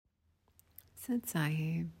Sit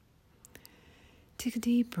Sahib. Take a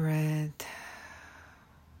deep breath.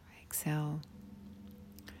 Exhale.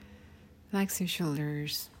 Relax your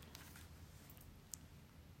shoulders.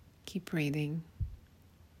 Keep breathing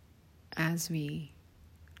as we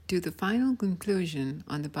do the final conclusion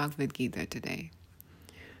on the Bhagavad Gita today.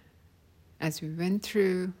 As we went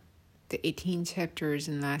through the 18 chapters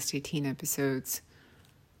in the last 18 episodes,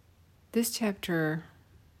 this chapter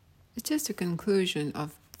is just a conclusion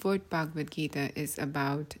of what Bhagavad Gita is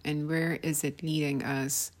about and where is it leading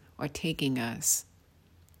us or taking us.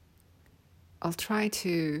 I'll try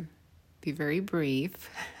to be very brief,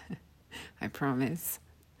 I promise,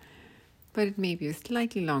 but it may be a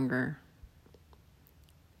slightly longer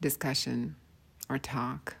discussion or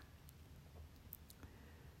talk.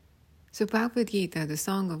 So Bhagavad Gita, the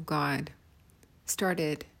Song of God,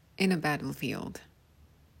 started in a battlefield.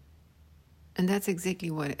 And that's exactly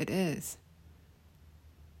what it is.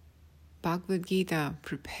 Bhagavad Gita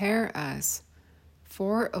prepare us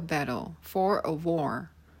for a battle, for a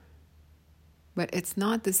war. But it's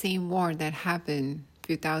not the same war that happened a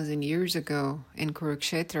few thousand years ago in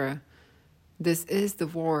Kurukshetra. This is the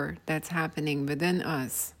war that's happening within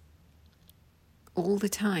us all the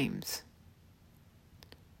times.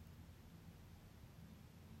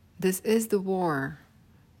 This is the war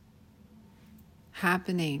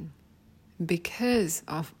happening because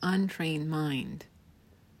of untrained mind.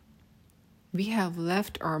 We have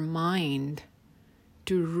left our mind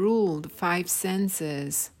to rule the five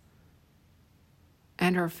senses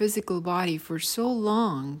and our physical body for so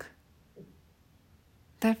long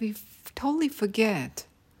that we totally forget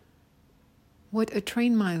what a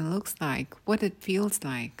trained mind looks like, what it feels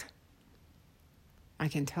like. I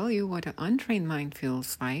can tell you what an untrained mind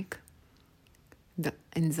feels like. The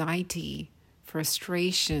anxiety,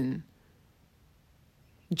 frustration,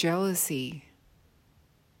 jealousy,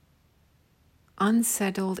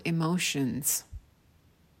 unsettled emotions.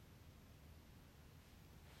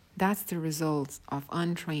 That's the result of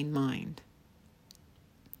untrained mind.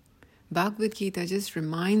 Bhagavad Gita just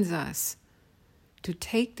reminds us to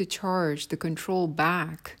take the charge, the control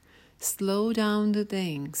back, slow down the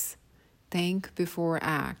things, think before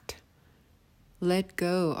act, let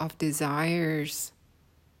go of desires,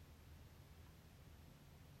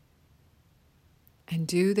 and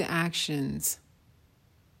do the actions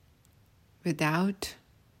without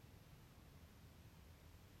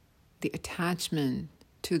the attachment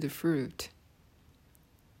to the fruit.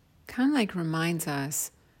 Kind of like reminds us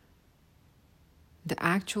the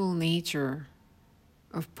actual nature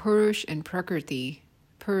of Purush and Prakriti,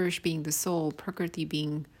 Purush being the soul, Prakriti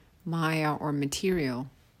being Maya or material.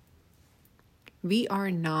 We are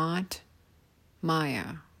not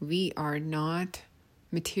Maya. We are not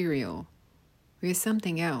material. We are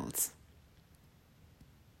something else.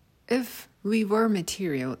 If we were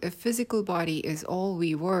material, if physical body is all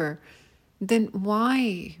we were, then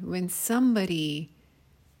why, when something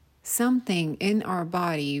in our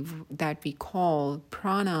body that we call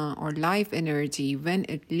prana or life energy, when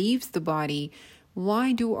it leaves the body,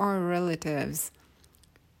 why do our relatives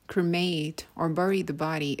cremate or bury the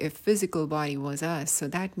body if physical body was us? So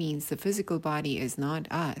that means the physical body is not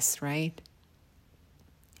us, right?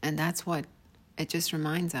 And that's what it just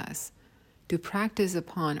reminds us. To practice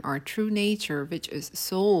upon our true nature, which is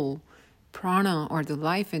soul, prana, or the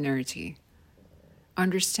life energy.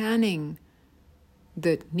 Understanding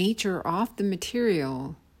the nature of the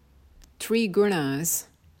material, three gunas,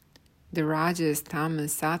 the rajas,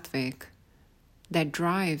 tamas, sattvic, that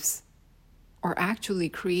drives or actually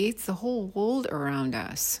creates the whole world around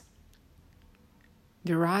us.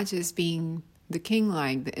 The rajas being the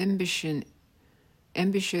king-like, the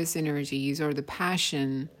ambitious energies or the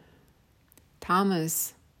passion.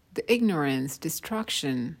 Tamas, the ignorance,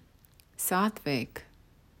 destruction. Sattvic,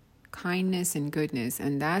 kindness and goodness.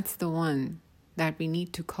 And that's the one that we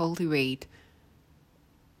need to cultivate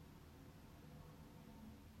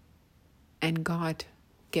and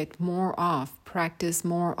get more of, practice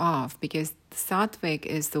more of, because Sattvic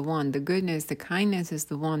is the one, the goodness, the kindness is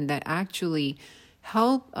the one that actually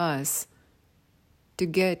help us to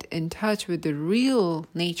get in touch with the real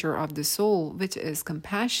nature of the soul, which is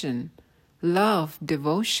compassion, love,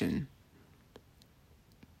 devotion.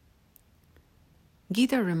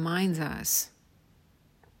 Gita reminds us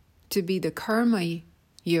to be the karma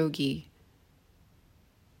yogi,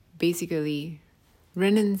 basically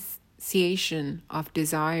renunciation of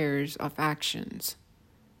desires, of actions,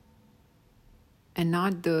 and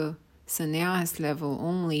not the sannyas level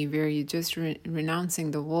only where you're just renouncing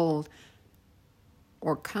the world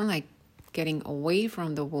or kind of like getting away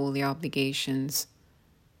from the worldly obligations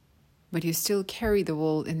but you still carry the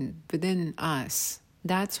will within us.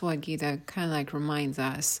 That's what Gita kind of like reminds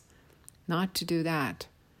us, not to do that.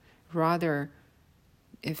 Rather,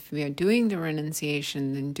 if we are doing the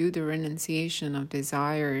renunciation, then do the renunciation of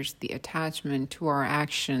desires, the attachment to our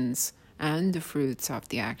actions, and the fruits of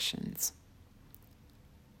the actions.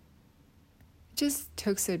 It just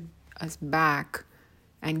takes us back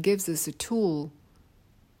and gives us a tool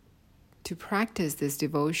to practice this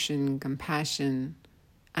devotion, compassion,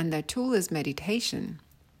 and that tool is meditation.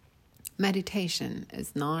 Meditation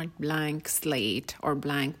is not blank slate or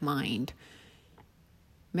blank mind.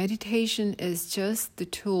 Meditation is just the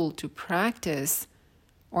tool to practice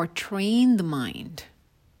or train the mind.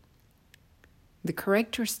 The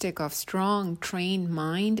characteristic of strong, trained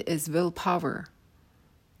mind is willpower,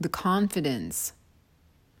 the confidence,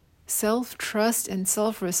 self-trust and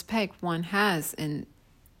self-respect one has in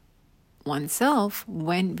oneself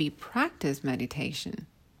when we practice meditation.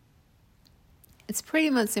 It's pretty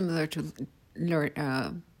much similar to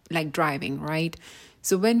like driving, right?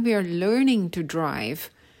 So when we are learning to drive,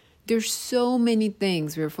 there's so many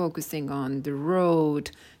things we're focusing on: the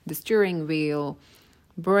road, the steering wheel,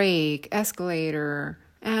 brake, escalator,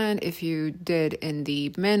 and if you did in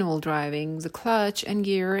the manual driving, the clutch and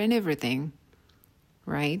gear and everything,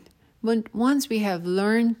 right? But once we have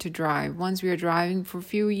learned to drive, once we are driving for a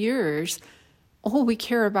few years, all we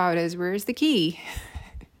care about is where's the key,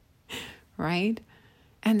 right?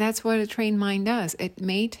 And that's what a trained mind does. It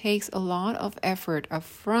may take a lot of effort up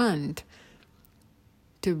front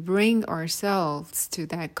to bring ourselves to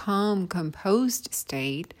that calm, composed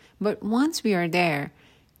state. But once we are there,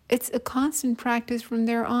 it's a constant practice from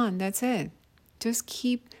there on. That's it. Just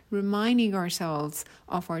keep reminding ourselves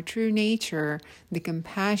of our true nature, the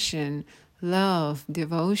compassion, love,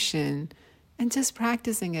 devotion, and just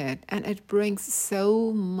practicing it. And it brings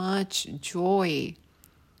so much joy,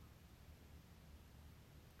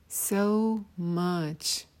 so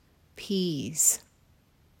much peace.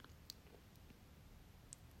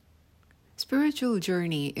 Spiritual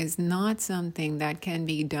journey is not something that can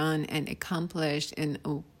be done and accomplished in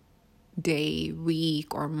a day,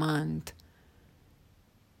 week, or month.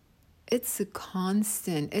 It's a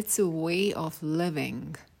constant, it's a way of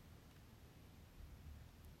living.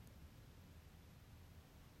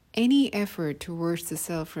 Any effort towards the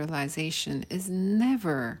self-realization is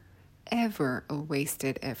never, ever a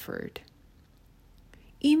wasted effort.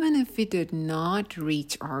 Even if we did not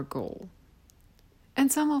reach our goal. And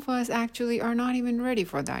some of us actually are not even ready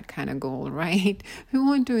for that kind of goal, right? We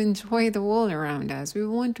want to enjoy the world around us. We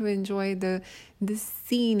want to enjoy the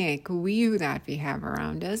scenic view that we have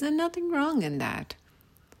around us, and nothing wrong in that.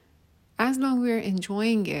 As long as we're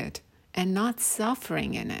enjoying it and not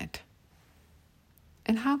suffering in it.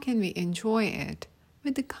 And how can we enjoy it?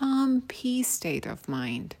 With the calm, peace state of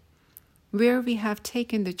mind, where we have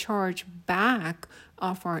taken the charge back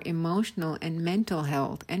of our emotional and mental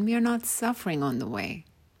health, and we are not suffering on the way.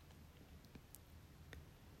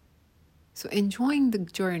 So enjoying the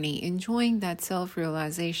journey, enjoying that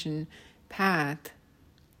self-realization path,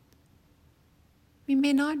 we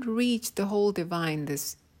may not reach the whole divine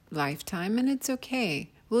this lifetime, and it's okay.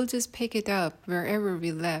 We'll just pick it up wherever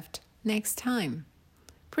we left next time.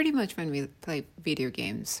 Pretty much when we play video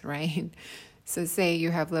games, right? So say you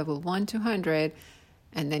have level 1 to 100,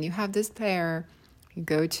 and then you have this player. You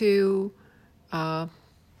go to,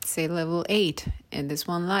 say, level 8 in this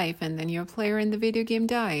one life, and then your player in the video game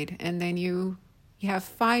died. And then you have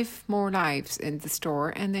 5 more lives in the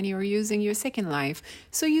store, and then you're using your second life.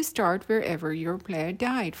 So you start wherever your player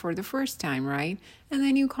died for the first time, right? And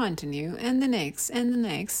then you continue, and the next, and the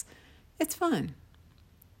next. It's fun.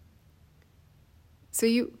 So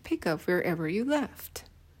you pick up wherever you left.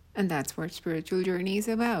 And that's what spiritual journey is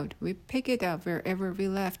about. We pick it up wherever we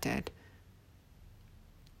left it.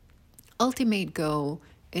 Ultimate goal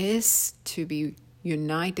is to be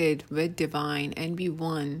united with divine and be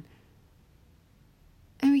one.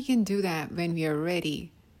 And we can do that when we are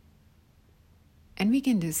ready. And we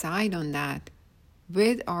can decide on that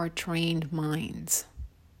with our trained minds.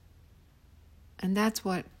 And that's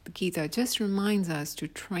what the Gita just reminds us, to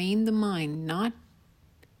train the mind, not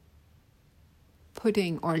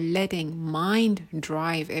putting or letting mind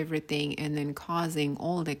drive everything and then causing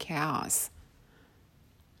all the chaos.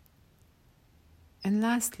 And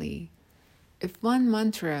lastly, if one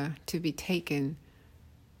mantra to be taken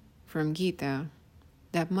from Gita,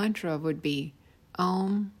 that mantra would be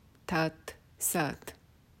Om Tat Sat.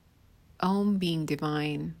 Om being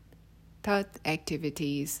divine, Tat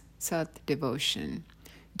activities, Sat devotion.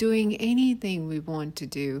 Doing anything we want to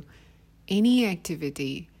do, any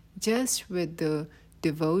activity, just with the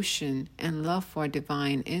devotion and love for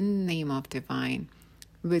divine in the name of divine,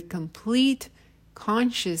 with complete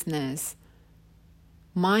consciousness,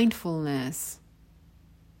 mindfulness.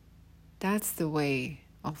 That's the way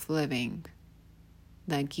of living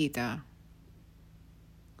that Gita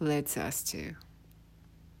leads us to.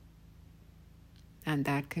 And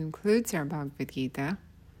that concludes our Bhagavad Gita.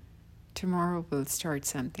 Tomorrow we'll start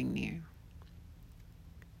something new.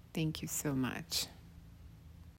 Thank you so much.